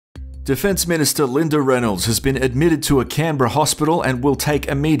Defence Minister Linda Reynolds has been admitted to a Canberra hospital and will take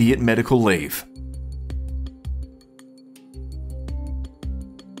immediate medical leave.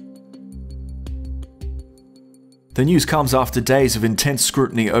 The news comes after days of intense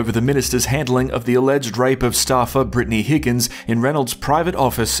scrutiny over the minister's handling of the alleged rape of staffer Brittany Higgins in Reynolds' private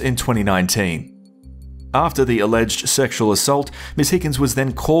office in 2019. After the alleged sexual assault, Ms Higgins was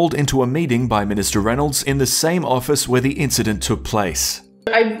then called into a meeting by Minister Reynolds in the same office where the incident took place.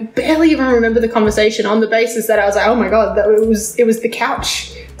 I barely even remember the conversation on the basis that I was like, oh my god, it was the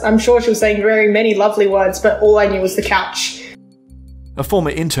couch. I'm sure she was saying very many lovely words, but all I knew was the couch. A former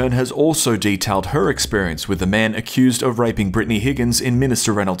intern has also detailed her experience with the man accused of raping Brittany Higgins in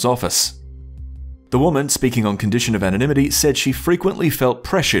Minister Reynolds' office. The woman, speaking on condition of anonymity, said she frequently felt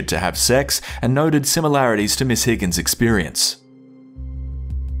pressured to have sex and noted similarities to Ms Higgins' experience.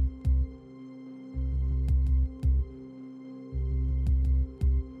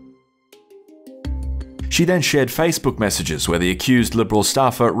 She then shared Facebook messages where the accused Liberal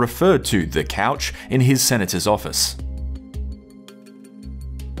staffer referred to the couch in his senator's office.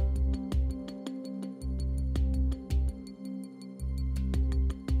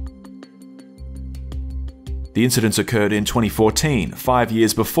 The incidents occurred in 2014, 5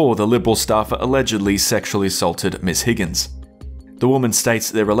 years before the Liberal staffer allegedly sexually assaulted Ms Higgins. The woman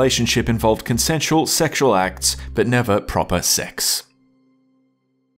states their relationship involved consensual sexual acts, but never proper sex.